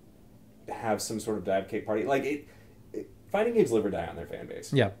have some sort of Divekick party, like fighting games live or die on their fan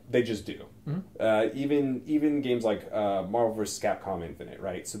base. Yeah, they just do. Even games like Marvel vs. Capcom Infinite,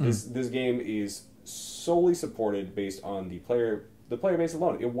 right? So this game is solely supported based on the player base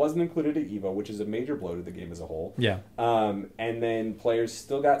alone. It wasn't included at EVO, which is a major blow to the game as a whole. Yeah. And then players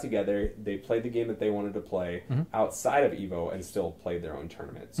still got together. They played the game that they wanted to play outside of EVO and still played their own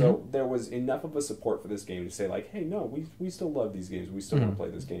tournament. So there was enough of a support for this game to say like, hey, no, we still love these games. We still want to play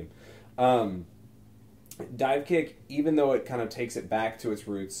this game. Divekick, even though it kind of takes it back to its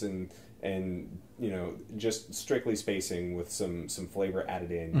roots and just strictly spacing with some flavor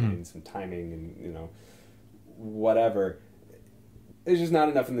added in and some timing and whatever. There's just not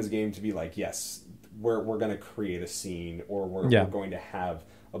enough in this game to be like, yes, we're going to create a scene, or we're going to have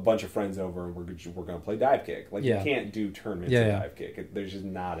a bunch of friends over and we're going to play Divekick. Like you can't do tournaments of Divekick. There's just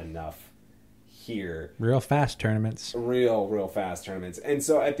not enough here. Real fast tournaments. Real fast tournaments. And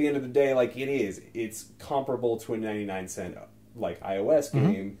so at the end of the day, like, it's comparable to a 99-cent like iOS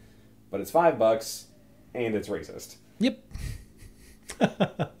game, but it's $5 and it's racist. Yep.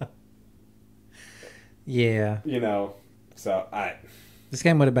 Yeah. You know, so this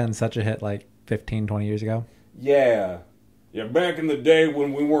game would have been such a hit like 15, 20 years ago. Yeah, back in the day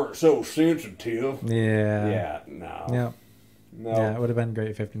when we weren't so sensitive. Yeah. Yeah, no. Yeah. No. Yeah, it would have been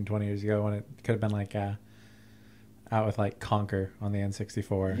great 15, 20 years ago when it could have been like out with like Conquer on the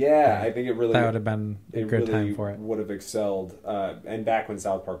N64. Yeah, I think that would have been a good time for it. Would have excelled, and back when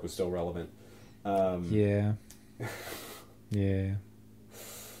South Park was still relevant. Yeah. Yeah.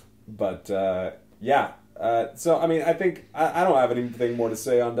 But yeah. So I mean, I think I don't have anything more to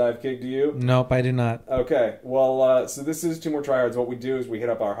say on Divekick. Do you? Nope, I do not. Okay. Well, so this is Two More Tryhards. What we do is we hit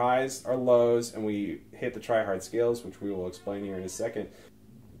up our highs, our lows, and we hit the tryhard scales, which we will explain here in a second.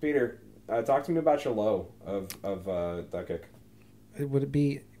 Peter, talk to me about your low of Divekick. Would it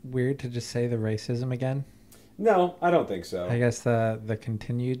be weird to just say the racism again? No, I don't think so. I guess the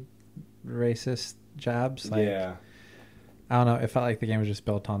continued racist jabs. Like, yeah. I don't know. It felt like the game was just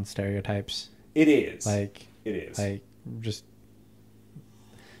built on stereotypes. It is. Like it is. Like just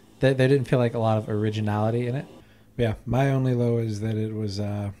there didn't feel like a lot of originality in it. But yeah, my only low is that it was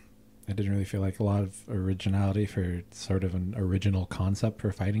I didn't really feel like a lot of originality for sort of an original concept for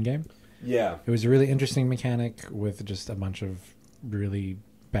a fighting game. Yeah. It was a really interesting mechanic with just a bunch of really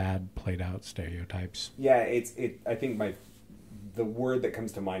bad played out stereotypes. Yeah, I think the word that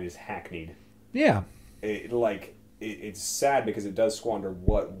comes to mind is hackneyed. Yeah. It's sad because it does squander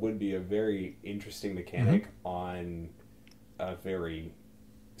what would be a very interesting mechanic on a very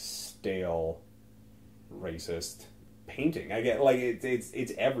stale, racist painting. I get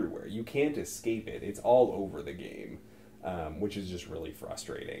it's everywhere. You can't escape it. It's all over the game, which is just really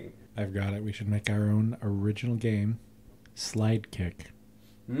frustrating. I've got it. We should make our own original game, Slide Kick.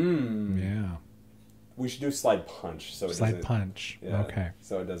 Yeah. We should do Slide Punch. So it Slide Punch. Yeah, okay.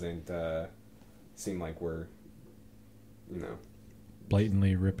 So it doesn't seem like we're,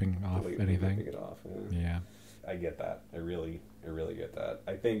 blatantly ripping off anything. Ripping it off. Yeah. I get that. I really get that.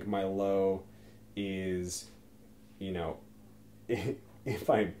 I think my low is, if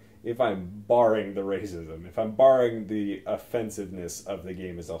I'm barring the racism, if I'm barring the offensiveness of the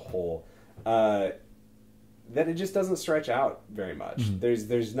game as a whole, that it just doesn't stretch out very much.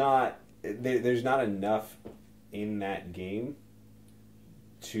 There's not enough in that game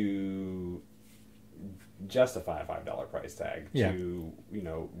to justify a $5 price tag to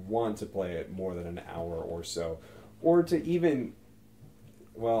want to play it more than an hour or so, or to even,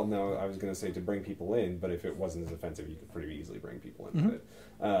 well, no, I was going to say to bring people in, but if it wasn't as offensive, you could pretty easily bring people in with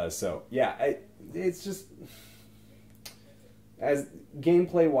it. So yeah, it's just, as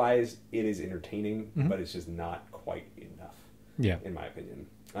gameplay wise, it is entertaining, but it's just not quite enough, in my opinion.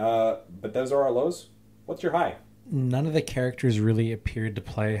 But those are our lows. What's your high? None of the characters really appeared to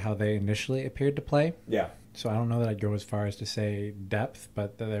play how they initially appeared to play. Yeah. So I don't know that I'd go as far as to say depth,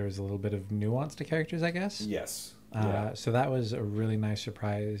 but there was a little bit of nuance to characters, I guess. Yes. So that was a really nice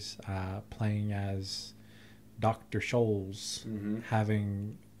surprise, playing as Dr. Scholes,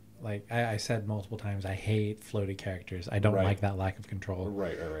 having, like I said multiple times, I hate floaty characters. I don't like that lack of control.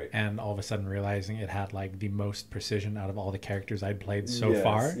 Right. And all of a sudden realizing it had like the most precision out of all the characters I'd played so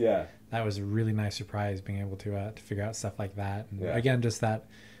far. Yeah. That was a really nice surprise, being able to figure out stuff like that. And again, just that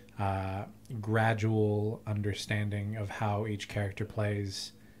gradual understanding of how each character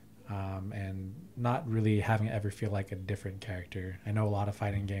plays, and not really having it ever feel like a different character. I know a lot of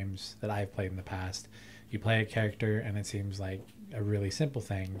fighting games that I've played in the past, you play a character and it seems like a really simple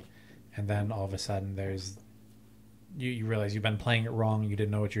thing, and then all of a sudden you realize you've been playing it wrong, you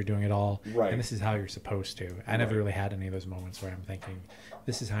didn't know what you're doing at all, and this is how you're supposed to. I never really had any of those moments where I'm thinking,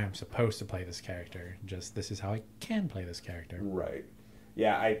 this is how I'm supposed to play this character, just this is how I can play this character. Right.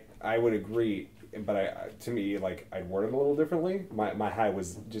 Yeah, I would agree, but to me, like, I'd word it a little differently. My high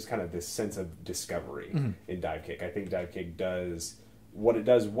was just kind of this sense of discovery in Divekick. I think Divekick does, what it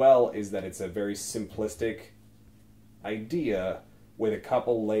does well is that it's a very simplistic idea with a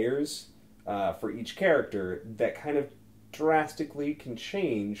couple layers for each character that kind of drastically can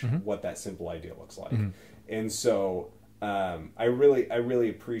change what that simple idea looks like. And so I really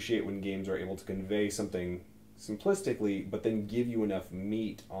appreciate when games are able to convey something simplistically, but then give you enough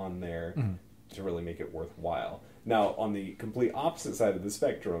meat on there to really make it worthwhile. Now, on the complete opposite side of the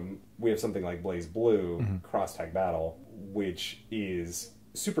spectrum, we have something like Blaze Blue, Cross Tag Battle, which is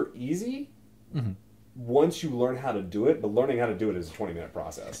super easy once you learn how to do it, but learning how to do it is a 20-minute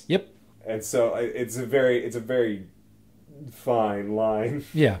process. Yep. And so it's a very fine line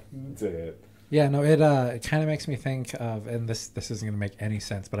to hit. Yeah, no, it kind of makes me think of, and this isn't going to make any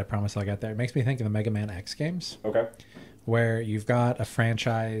sense, but I promise I'll get there. It makes me think of the Mega Man X games. Okay. Where you've got a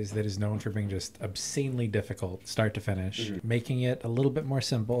franchise that is known for being just obscenely difficult, start to finish, making it a little bit more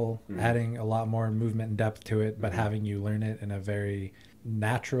simple, adding a lot more movement and depth to it, but having you learn it in a very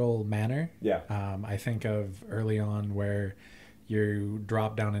natural manner. Yeah. I think of early on where you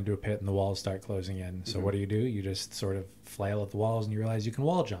drop down into a pit and the walls start closing in. So what do? You just sort of flail at the walls and you realize you can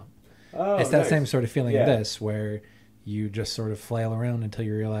wall jump. Oh, it's that nice. same sort of feeling of this, where you just sort of flail around until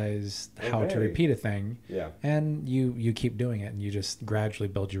you realize how to repeat a thing. Yeah. And you keep doing it, and you just gradually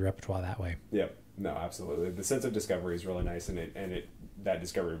build your repertoire that way. Yeah. No, absolutely. The sense of discovery is really nice, and that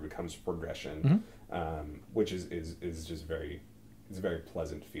discovery becomes progression, which is just it's a very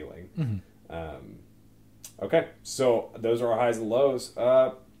pleasant feeling. Okay, so those are our highs and lows.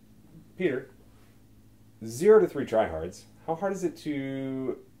 Peter, 0 to 3 tryhards. How hard is it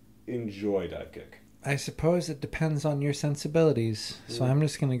to enjoy Divekick? I suppose it depends on your sensibilities. So I'm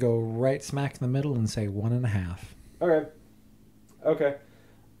just going to go right smack in the middle and say 1.5. Okay.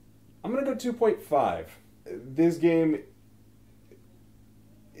 I'm going to go 2.5. This game,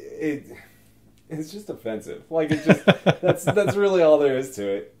 it's just offensive. Like, it just, that's really all there is to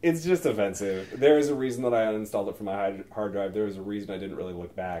it. It's just offensive. There is a reason that I uninstalled it from my hard drive. There was a reason I didn't really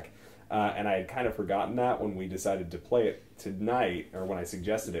look back. And I had kind of forgotten that when we decided to play it tonight, or when I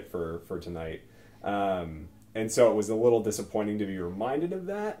suggested it for tonight. And so it was a little disappointing to be reminded of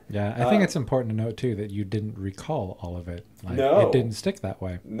that. Yeah, I think it's important to note, too, that you didn't recall all of it. Like, no. It didn't stick that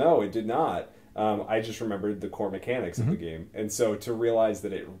way. No, it did not. I just remembered the core mechanics of the game. And so to realize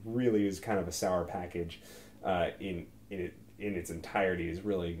that it really is kind of a sour package in its entirety is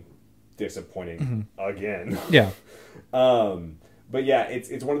really disappointing again. Yeah. But yeah,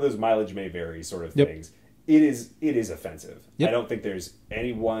 it's one of those mileage may vary sort of things. It is offensive. Yep. I don't think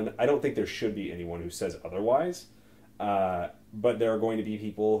there should be anyone who says otherwise. But there are going to be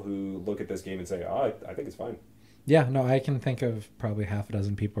people who look at this game and say, "Oh, I think it's fine." Yeah, no, I can think of probably half a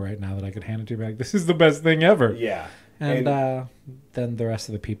dozen people right now that I could hand it to, like, this is the best thing ever. Yeah. And then the rest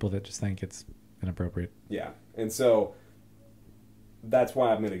of the people that just think it's inappropriate. Yeah. And so that's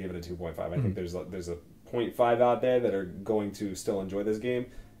why I'm going to give it a 2.5. I think there's a 0.5 out there that are going to still enjoy this game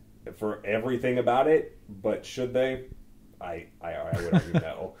for everything about it, but should they? I would argue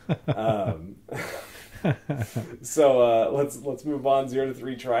no. So let's move on. 0 to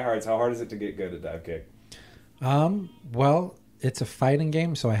 3 tryhards. How hard is it to get good at Divekick? Well, it's a fighting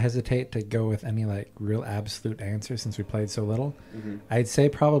game, so I hesitate to go with any like real absolute answer since we played so little. I'd say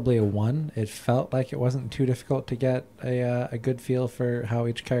probably a 1. It felt like it wasn't too difficult to get a good feel for how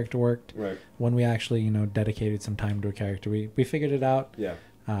each character worked. Right. When we actually, dedicated some time to a character, we figured it out. Yeah.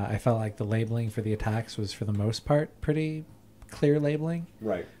 I felt like the labeling for the attacks was, for the most part, pretty clear labeling.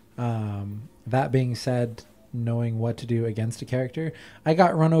 Right. That being said, knowing what to do against a character, I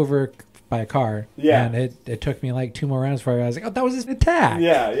got run over by a car. Yeah. And it took me like 2 more rounds before I was like, oh, that was his attack.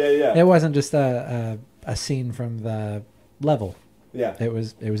 Yeah. It wasn't just a scene from the level. Yeah. It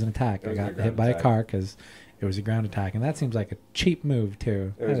was an attack. I got hit by a car because it was a ground attack, and that seems like a cheap move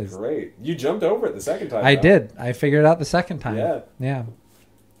too. It was great. You jumped over it the second time. I did. I figured it out the second time. Yeah.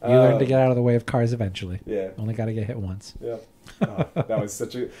 You learn to get out of the way of cars eventually. Yeah. Only got to get hit once. Yeah. Oh, that was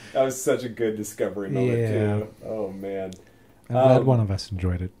such a good discovery moment too. Oh man. I'm glad one of us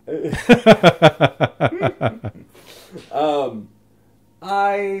enjoyed it.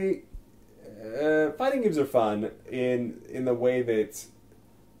 Fighting games are fun in the way that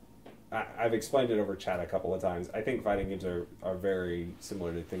I've explained it over chat a couple of times. I think fighting games are very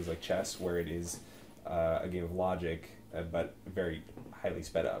similar to things like chess, where it is a game of logic, but very highly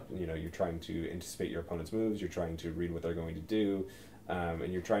sped up. You're trying to anticipate your opponent's moves, you're trying to read what they're going to do,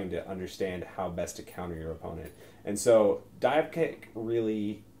 and you're trying to understand how best to counter your opponent. And so Divekick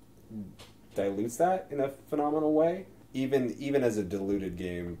really dilutes that in a phenomenal way. Even as a diluted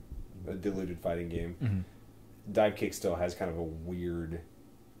game, a diluted fighting game, Divekick still has kind of a weird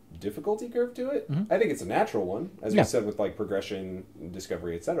difficulty curve to it. I think it's a natural one, as we said, with like progression,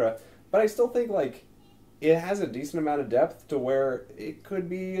 discovery, etc. But I still think like it has a decent amount of depth to where it could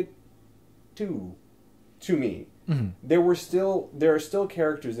be a 2 to me. There are still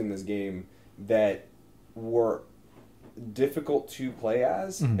characters in this game that were difficult to play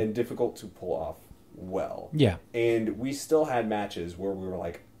as and difficult to pull off well. Yeah. And we still had matches where we were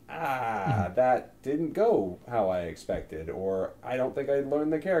like, that didn't go how I expected, or I don't think I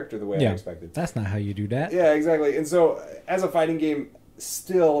learned the character the way I expected. That's not how you do that. Yeah, exactly. And so as a fighting game,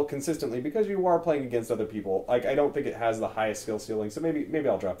 still consistently, because you are playing against other people, like I don't think it has the highest skill ceiling, so maybe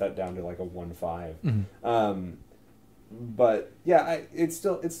I'll drop that down to like a 1.5. But yeah, it's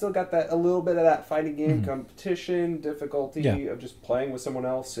still got that a little bit of that fighting game competition difficulty of just playing with someone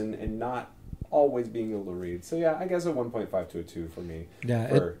else and not always being able to read. So yeah, I guess a 1.5 to a 2 for me.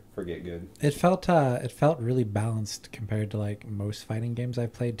 Yeah, for Get Good. It felt really balanced compared to like most fighting games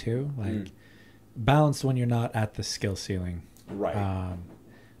I've played too. Like balanced when you're not at the skill ceiling. Right.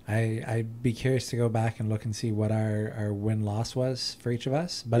 I'd be curious to go back and look and see what our win-loss was for each of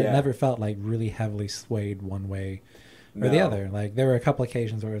us, but it never felt like really heavily swayed one way or the other. Like there were a couple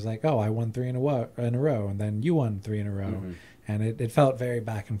occasions where it was like, oh, I won 3 in a row, and then you won 3 in a row, and it felt very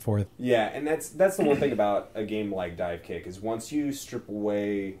back and forth. Yeah, and that's the one thing about a game like Divekick is once you strip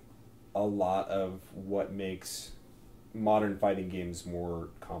away a lot of what makes modern fighting games more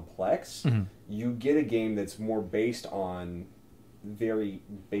complex, you get a game that's more based on very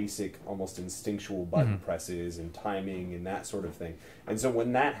basic, almost instinctual button presses and timing and that sort of thing. And so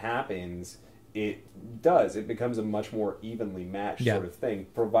when that happens, it becomes a much more evenly matched sort of thing,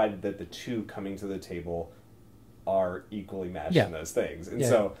 provided that the two coming to the table are equally matched in those things. And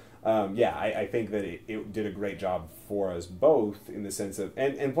so I think that it did a great job for us both in the sense of,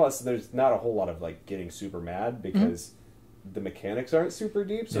 and plus there's not a whole lot of like getting super mad because the mechanics aren't super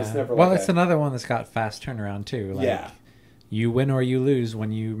deep, so it's never it's another one that's got fast turnaround too. Like, you win or you lose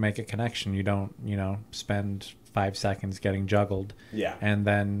when you make a connection. You don't, spend 5 seconds getting juggled and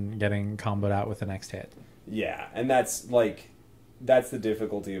then getting comboed out with the next hit. Yeah, and that's the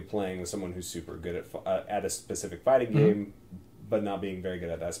difficulty of playing with someone who's super good at a specific fighting game, but not being very good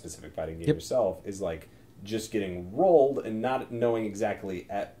at that specific fighting game yourself, is like just getting rolled and not knowing exactly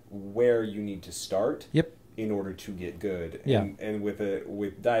at where you need to start in order to get good. And with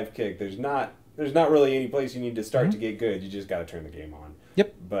Divekick, there's not really any place you need to start to get good. You just got to turn the game on.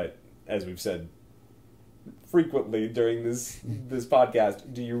 But as we've said frequently during this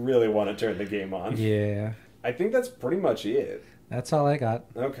podcast, do you really want to turn the game on? Yeah. I think that's pretty much it. That's all I got.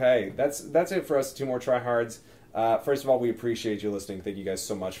 Okay, that's it for us, 2 More Tryhards. First of all, we appreciate you listening. Thank you guys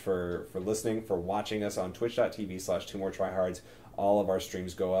so much for listening, for watching us on twitch.tv/2 More Tryhards. All of our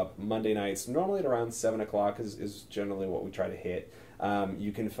streams go up Monday nights, normally at around 7 o'clock is generally what we try to hit.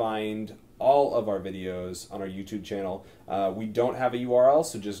 You can find all of our videos on our YouTube channel. We don't have a URL,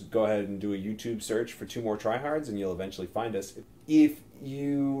 so just go ahead and do a YouTube search for 2 More Tryhards and you'll eventually find us. If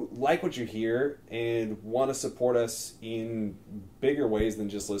you like what you hear and want to support us in bigger ways than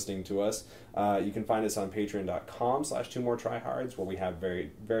just listening to us, you can find us on patreon.com/2 More Tryhards, where we have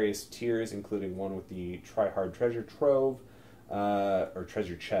various tiers, including one with the Tryhard Treasure Trove, or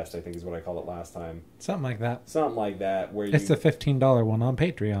Treasure Chest, I think is what I called it last time. Something like that. Where it's the $15 one on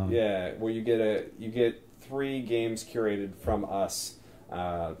Patreon. Yeah, where you get 3 games curated from us,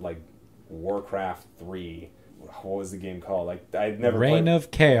 like Warcraft 3. What was the game called? Like I'd never Reign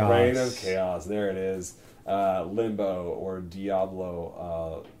of Chaos. Reign of Chaos. There it is. Limbo or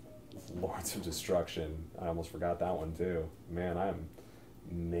Diablo. Lords of Destruction. I almost forgot that one too. Man, I'm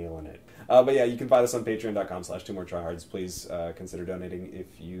nailing it. But yeah, you can find us on patreon.com/2 More Tryhards. Please consider donating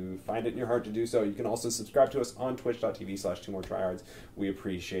if you find it in your heart to do so. You can also subscribe to us on twitch.tv/2 More Tryhards. We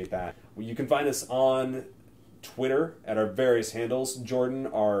appreciate that. You can find us on Twitter at our various handles. Jordan,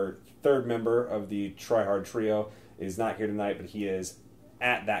 our 3rd member of the Tryhard Trio, is not here tonight, but he is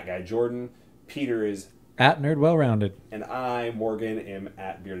at That Guy Jordan. Peter is at Nerd Well Rounded. And I, Morgan, am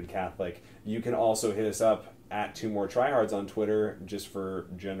at Bearded Catholic. You can also hit us up at 2 More Tryhards on Twitter, just for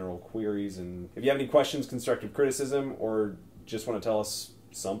general queries. And if you have any questions, constructive criticism, or just want to tell us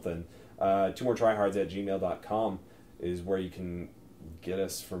something, 2moretryhards@gmail.com is where you can get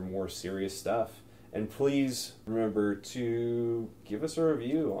us for more serious stuff. And please remember to give us a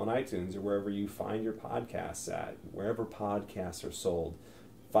review on iTunes or wherever you find your podcasts at, wherever podcasts are sold.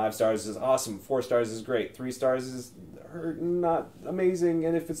 5 stars is awesome. 4 stars is great. 3 stars is not amazing.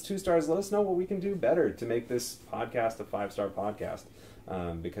 And if it's 2 stars, let us know what we can do better to make this podcast a 5-star podcast.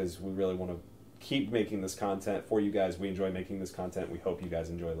 Because we really want to keep making this content for you guys. We enjoy making this content. We hope you guys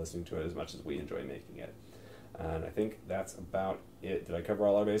enjoy listening to it as much as we enjoy making it. And I think that's about it. Did I cover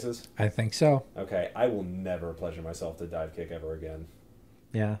all our bases? I think so. Okay, I will never pleasure myself to Divekick ever again.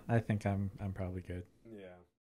 Yeah, I think I'm probably good.